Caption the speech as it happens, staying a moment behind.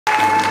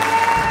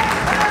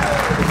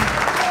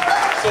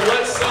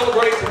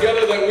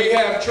that we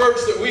have church,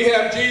 that we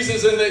have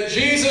Jesus, and that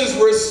Jesus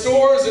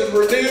restores and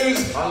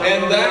renews,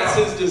 and that's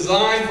His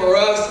design for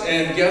us.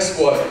 And guess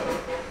what?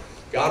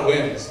 God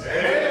wins.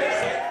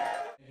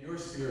 Your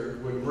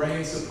spirit would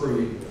reign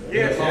supreme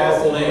in the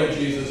powerful name of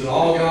Jesus, and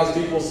all God's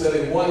people said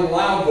in one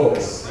loud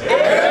voice.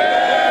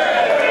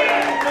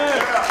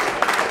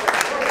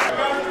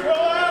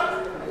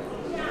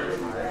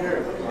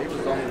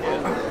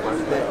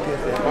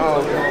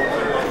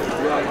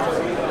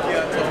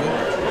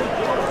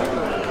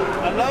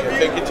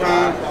 Take your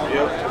time.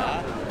 Yep.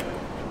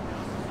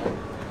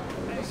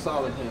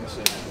 Solid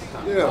handshake.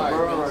 Yeah,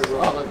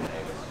 bro.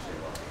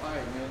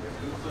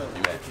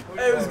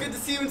 Hey, it was good to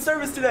see you in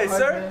service today,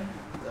 sir.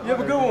 You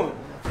have a good one.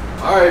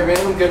 All right, man.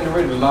 I'm getting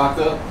ready to lock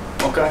up.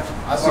 Okay.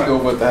 I'll see you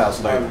over at the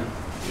house later.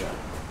 Yeah.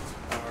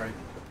 All right.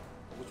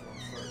 Which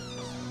one's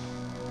first?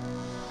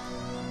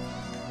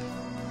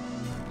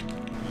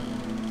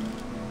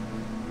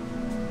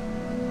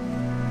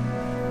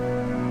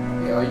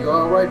 Yeah, are you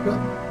all right, Bill?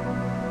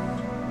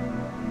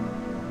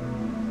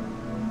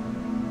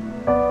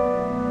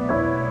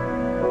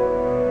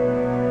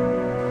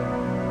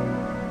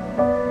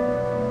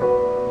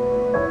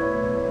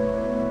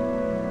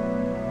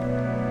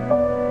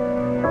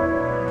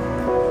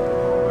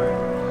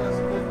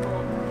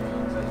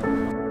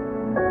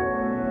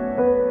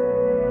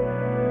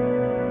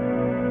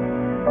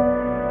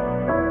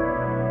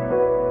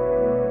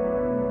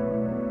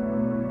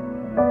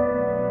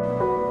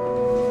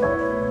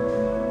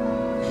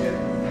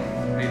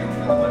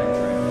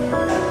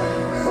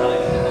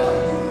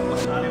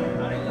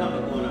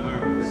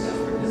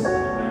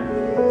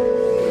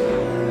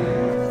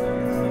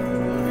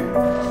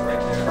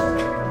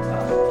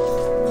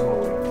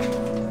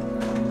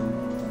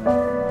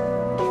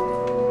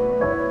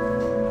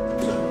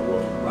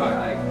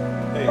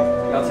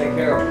 Y'all take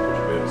care of it.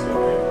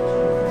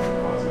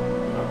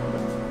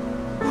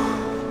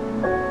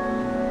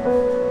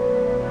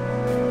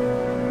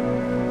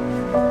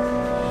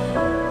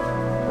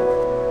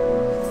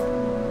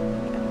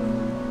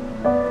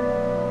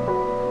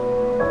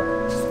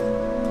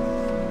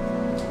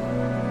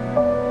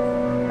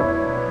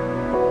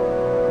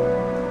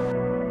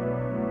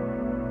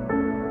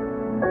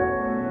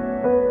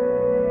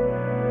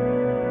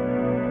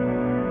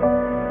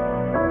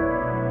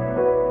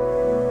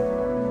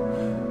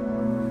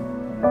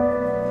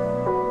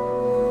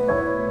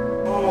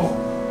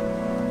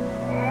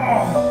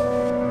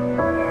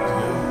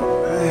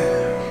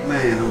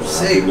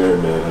 Sick.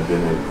 Man, I've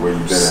been where you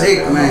been Sick,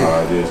 at, man. How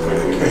it is, man.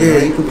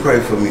 Yeah, you can pray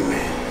for me,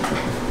 man.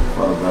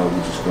 Father God, we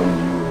just come to you,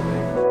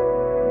 man.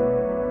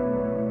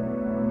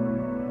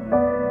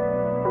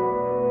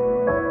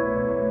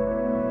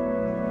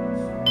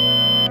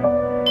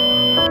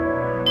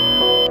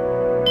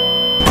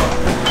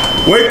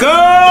 Wake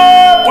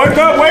up! Wake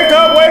up, wake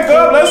up, wake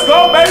up! Let's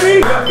go,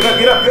 baby! Get up, get up,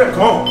 get up, get up.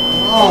 Come on.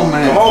 Come on,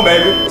 man. Come on,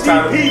 baby.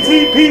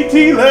 PT,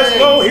 let's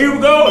go. Here we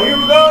go, here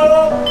we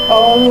go.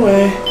 All the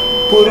way.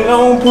 Put it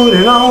on, put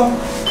it on.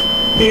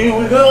 Here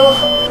we go.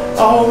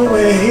 All the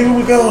way. Here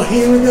we go,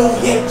 here we go.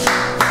 Yeah.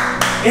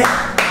 Yeah.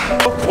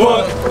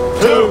 1,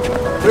 2,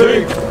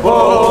 3,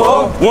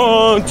 4.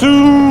 1,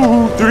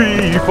 2,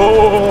 3,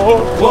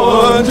 4.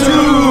 1,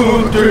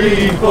 2,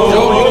 3, 4.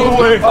 All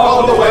the way,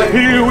 all the way.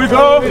 Here we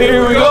go,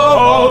 here we go.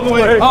 All the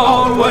way,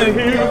 all the way.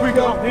 Here we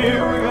go,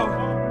 here we go.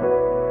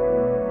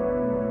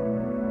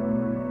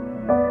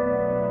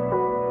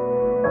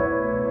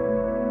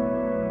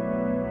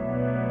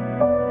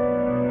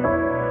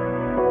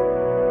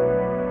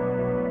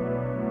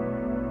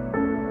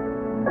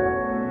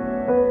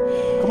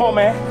 Come on,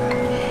 man.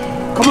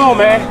 Come on,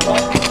 man.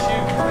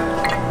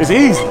 It's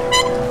easy.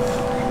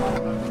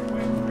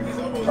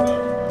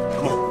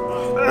 Come on.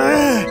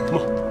 Come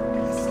on.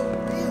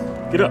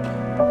 Get up.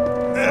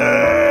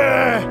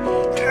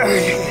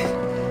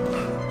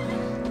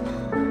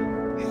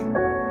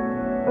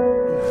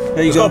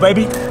 There you go,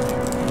 baby.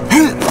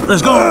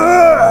 Let's go.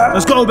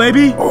 Let's go,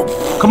 baby.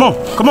 Come on.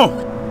 Come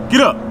on.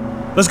 Get up.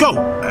 Let's go.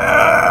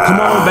 Come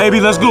on, baby.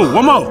 Let's go.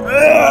 One more.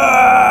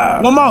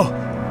 One more.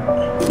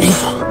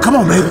 Come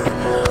on, baby.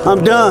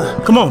 I'm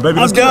done. Come on, baby.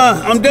 I'm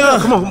done. I'm done.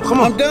 Come on, come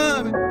on. I'm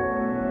done.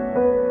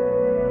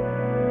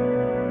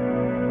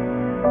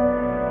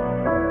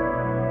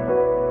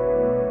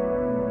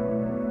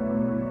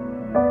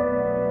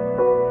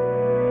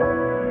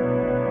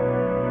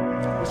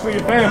 It's for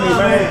your family,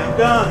 man. I'm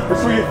done.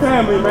 It's for your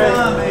family, man. I'm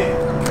done,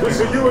 man. It's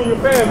for you and your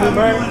family,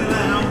 man.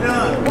 I'm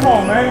done. Come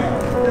on, man.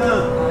 I'm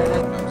done.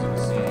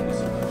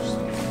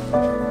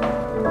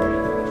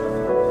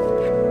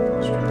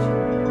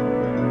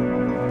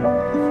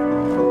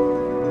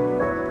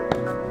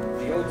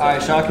 All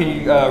right, Sean, can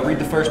you read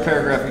the first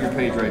paragraph of your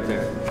page right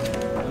there?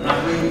 I'm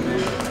not reading,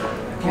 man.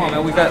 Come on,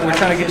 man. We're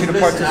trying to get you to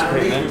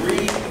participate, man.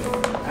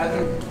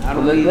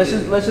 Let's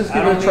just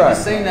give it a try. I don't need to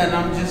say nothing.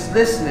 I'm just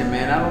listening,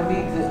 man. I don't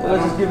need to.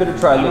 Let's just give it a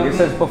try. Look, it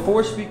says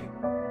before speaking.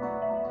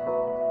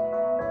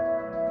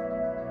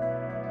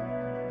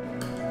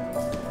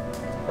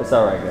 It's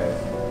all right, guys.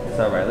 It's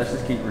all right. Let's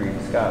just keep reading.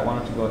 Scott, why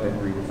don't you go ahead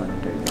and read this on your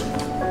page? It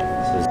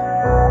says,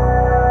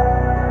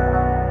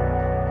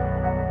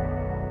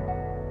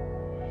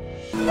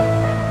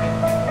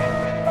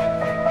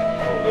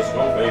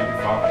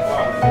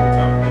 Three,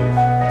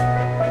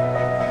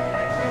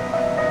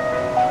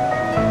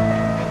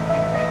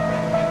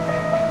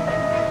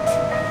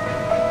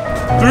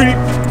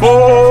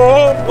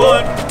 four,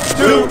 1,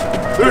 2,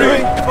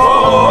 3,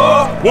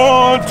 4.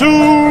 1, 2,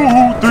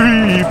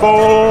 3,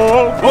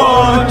 4.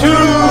 1, 2,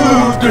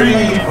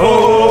 3,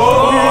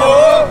 4.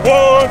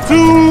 1,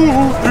 2,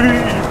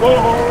 3, 4.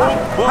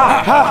 Ha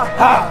ha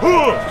ha!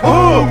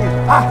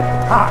 Ha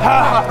ha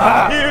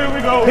ha! Here we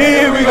go!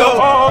 Here we go!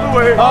 All the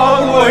way!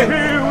 All the way!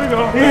 Here we go!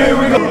 Here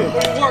we go!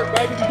 Good work,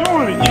 baby.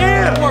 Doing it!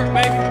 Yeah! Good work,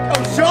 baby. Go,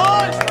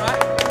 Sean!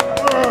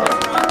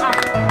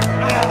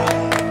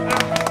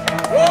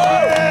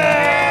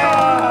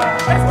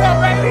 Let's go, baby! Let's go,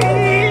 baby!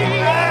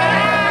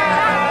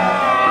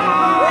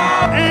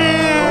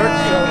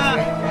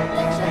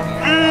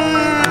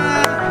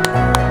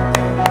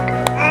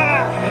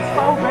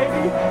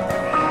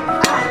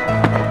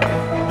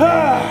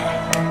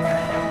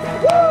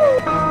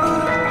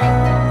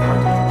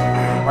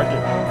 Right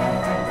there.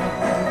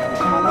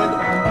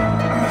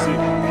 That's it.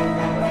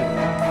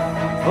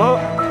 Up,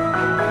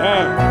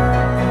 down,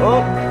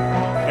 up,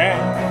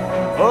 down,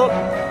 up,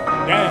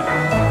 down,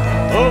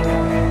 up,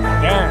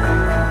 down,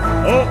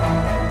 up,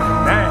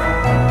 down,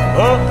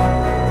 up,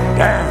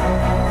 down,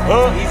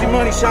 up. Easy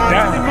money, Sean.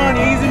 Down. Easy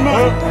money. Easy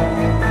money. Up,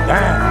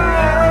 down.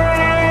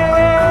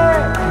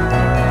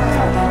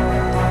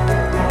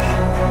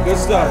 Good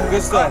stuff.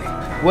 Good stuff.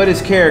 What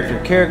is character?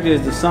 Character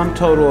is the sum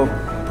total of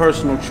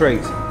personal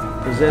traits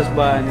possessed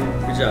by an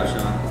Good job,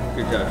 Sean.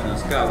 Good job, Sean.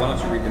 Scott, why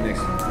don't you read the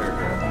next paragraph?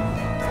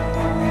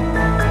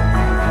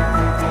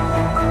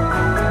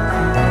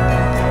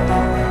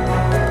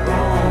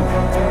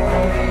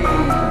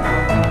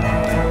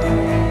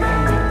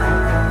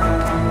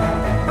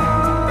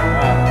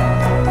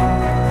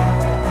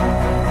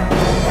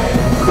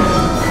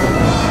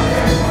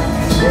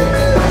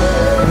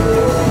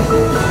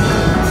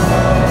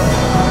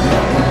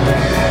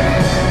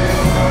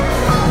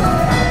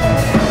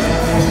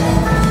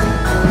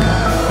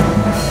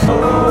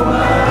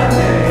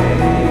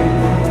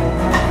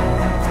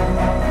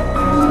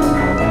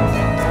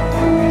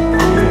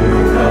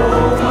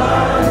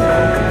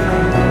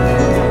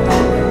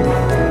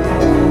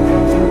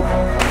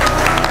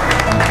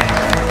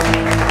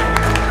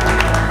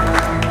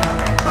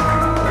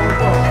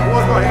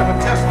 We're going to have a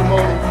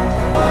testimony.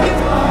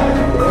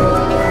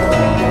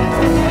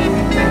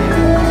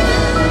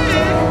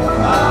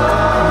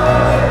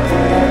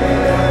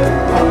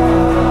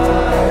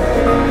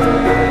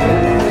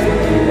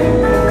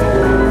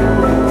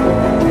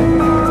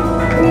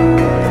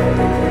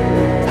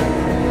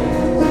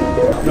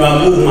 You know, I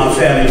moved my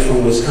family from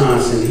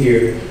Wisconsin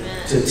here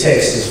to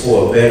Texas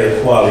for a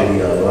better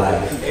quality of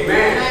life.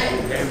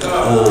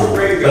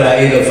 But I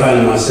ended up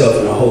finding myself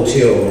in a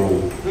hotel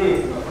room,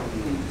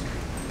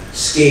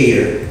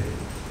 scared,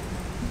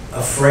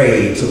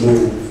 afraid to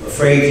move,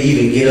 afraid to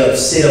even get up,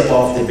 sit up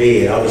off the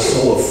bed. I was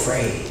so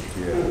afraid.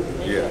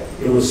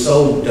 It was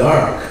so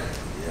dark.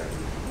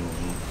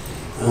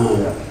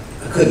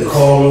 I couldn't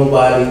call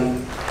nobody. I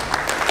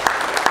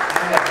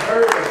had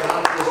heard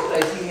about this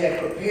place. He had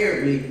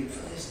prepared me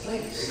for this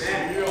place.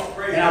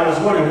 And I was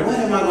wondering, when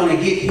am I going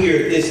to get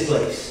here at this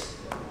place?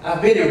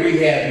 I've been in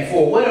rehab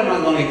before. When am I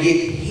going to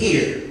get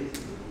here?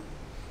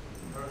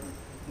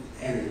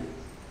 And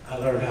I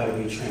learned how to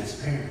be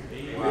transparent.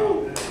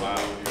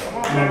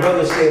 My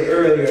brother said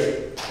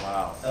earlier,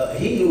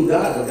 he knew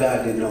God, but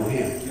God didn't know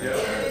him.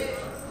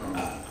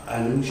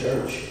 I knew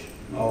church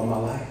all my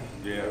life.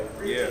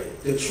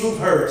 The truth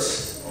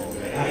hurts.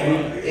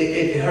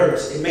 It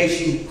hurts. It makes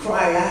you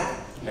cry out.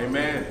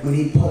 Amen. When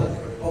he poke,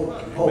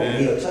 and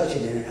he'll touch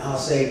it, and I'll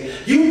say,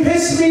 "You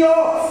pissed me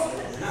off."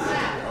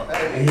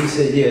 And he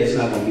said, "Yeah, it's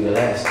not going to be the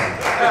last time."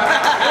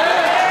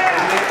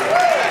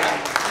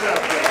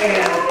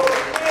 And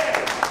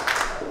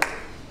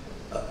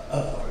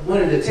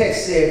one of the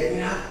texts said,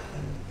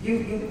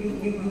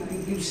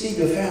 you see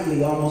your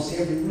family almost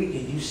every week,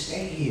 and you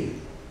stay here.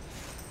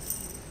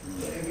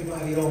 But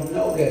everybody don't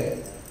know that.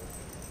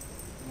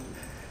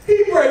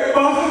 He breaks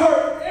my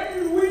heart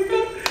every week.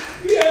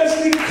 He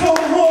asks me to come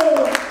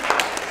home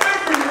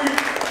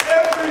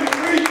every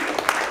week.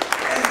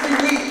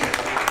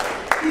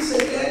 He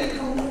said, "Daddy,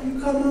 come on, you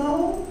come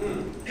home?"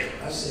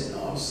 I said,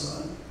 "No,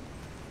 son,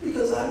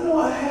 because I know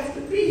I have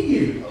to be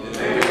here.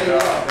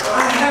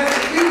 I have to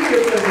be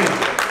here for him.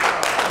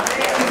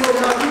 Because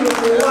my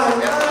beautiful wife,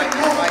 I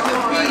have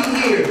to be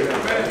here.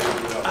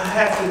 I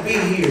have to be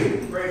here.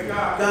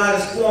 God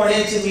is pouring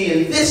into me in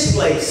this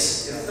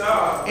place.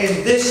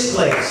 In this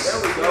place."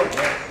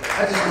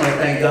 I just want to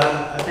thank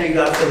God. I thank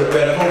God for the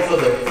better hope, for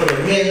the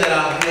men that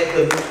I've met,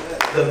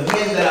 the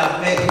men that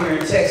I've met here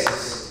in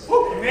Texas, who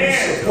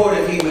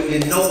supported me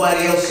when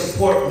nobody else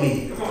supported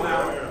me.